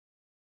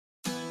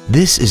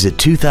This is a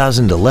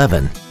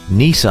 2011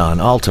 Nissan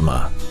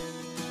Altima.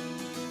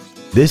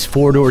 This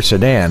four-door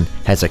sedan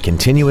has a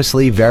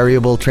continuously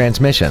variable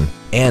transmission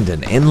and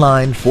an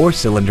inline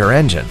four-cylinder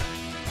engine.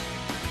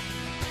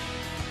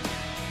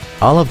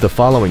 All of the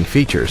following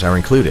features are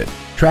included: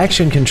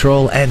 traction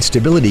control and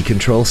stability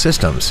control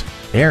systems,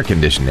 air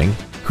conditioning,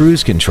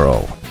 cruise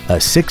control,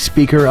 a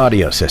 6-speaker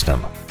audio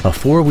system, a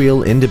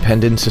 4-wheel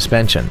independent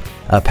suspension,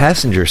 a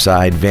passenger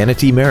side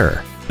vanity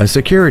mirror, a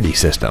security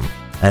system,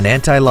 an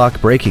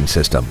anti-lock braking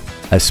system,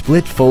 a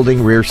split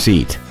folding rear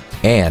seat,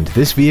 and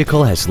this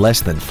vehicle has less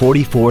than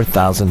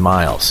 44,000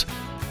 miles.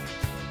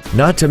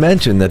 Not to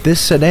mention that this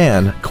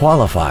sedan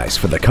qualifies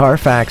for the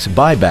Carfax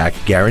buyback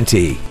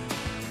guarantee.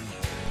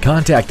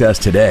 Contact us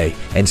today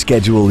and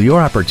schedule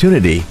your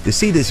opportunity to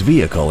see this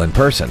vehicle in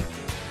person.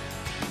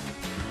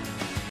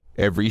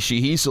 Every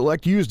Sheehy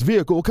Select used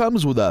vehicle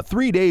comes with a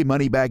 3-day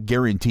money-back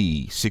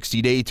guarantee,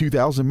 60-day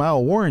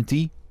 2,000-mile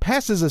warranty,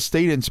 passes a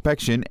state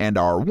inspection and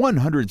our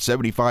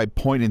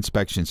 175-point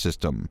inspection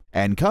system,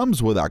 and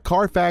comes with a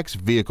Carfax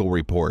vehicle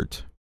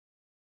report.